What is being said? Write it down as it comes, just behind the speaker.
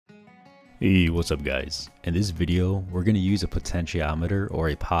Hey, what's up guys? In this video, we're going to use a potentiometer or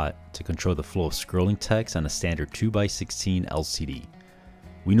a pot to control the flow of scrolling text on a standard 2x16 LCD.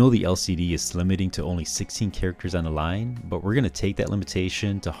 We know the LCD is limiting to only 16 characters on a line, but we're going to take that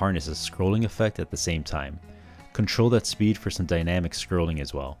limitation to harness a scrolling effect at the same time. Control that speed for some dynamic scrolling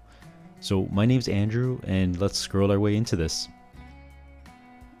as well. So my name's Andrew and let's scroll our way into this.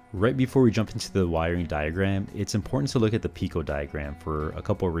 Right before we jump into the wiring diagram, it's important to look at the Pico diagram for a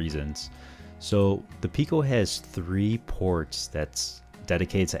couple of reasons. So the Pico has 3 ports that's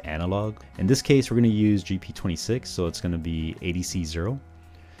dedicated to analog. In this case, we're going to use GP26, so it's going to be ADC0.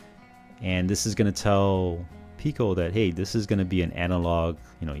 And this is going to tell Pico that, hey, this is going to be an analog,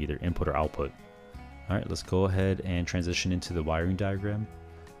 either input or output. All right, let's go ahead and transition into the wiring diagram.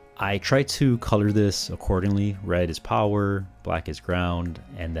 I try to color this accordingly. Red is power, black is ground,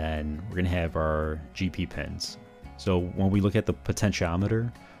 and then we're going to have our GP pins. So when we look at the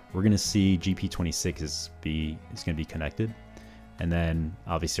potentiometer, we're going to see GP26 is going to be connected. And then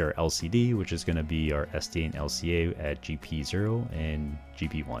obviously our LCD, which is going to be our SD and LCA at GP0 and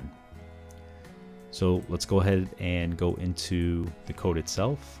GP1. So let's go ahead and go into the code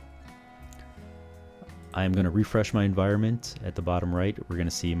itself. I'm going to refresh my environment. At the bottom right, we're going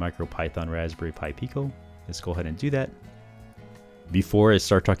to see MicroPython Raspberry Pi Pico. Let's go ahead and do that. Before I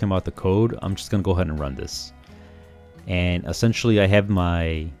start talking about the code, I'm just going to go ahead and run this. And essentially, I have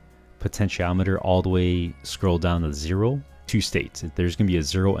my potentiometer all the way scrolled down to 0, 2 states. There's going to be a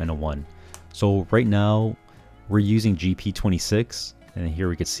 0 and a 1. So right now, we're using GP26. And here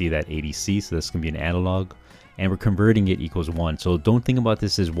we can see that ADC, so this can be an analog. And we're converting it equals 1. So don't think about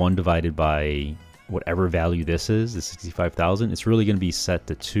this as 1 divided by whatever value this is, the 65,000, it's really going to be set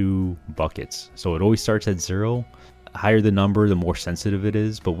to 2 buckets. So it always starts at 0. Higher the number, the more sensitive it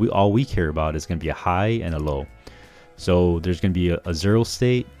is. But all we care about is going to be a high and a low. So there's going to be a 0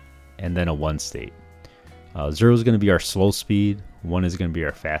 state and then a 1 state. 0 is going to be our slow speed. 1 is going to be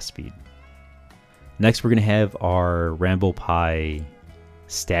our fast speed. Next, we're going to have our Raspberry Pi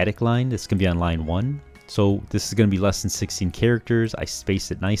static line. This can be on line 1. So this is going to be less than 16 characters. I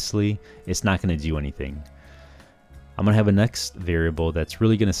spaced it nicely. It's not going to do anything. I'm going to have a next variable that's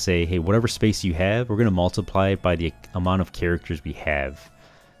really going to say, hey, whatever space you have, we're going to multiply it by the amount of characters we have.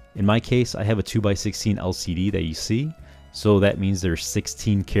 In my case, I have a 2x16 LCD that you see. So that means there's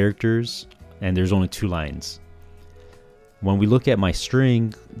 16 characters and there's only 2 lines. When we look at my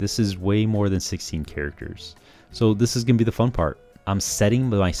string, this is way more than 16 characters. So this is going to be the fun part. I'm setting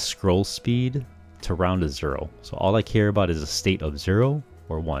my scroll speed to round to 0. So all I care about is a state of 0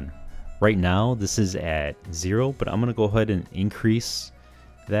 or 1. Right now this is at 0, but I'm going to go ahead and increase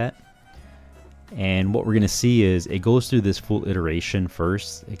that. And what we're going to see is it goes through this full iteration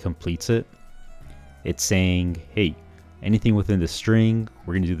first. It completes it. It's saying, hey, anything within the string,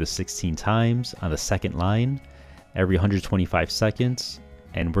 we're going to do this 16 times on the second line every 125 seconds.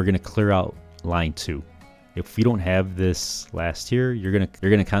 And we're going to clear out line 2. If we don't have this last here, you're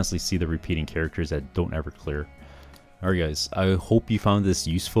gonna constantly see the repeating characters that don't ever clear. Alright guys, I hope you found this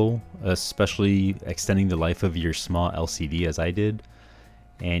useful, especially extending the life of your small LCD as I did.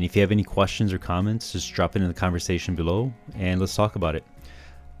 And if you have any questions or comments, just drop it in the conversation below and let's talk about it.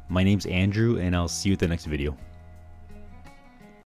 My name's Andrew and I'll see you at the next video.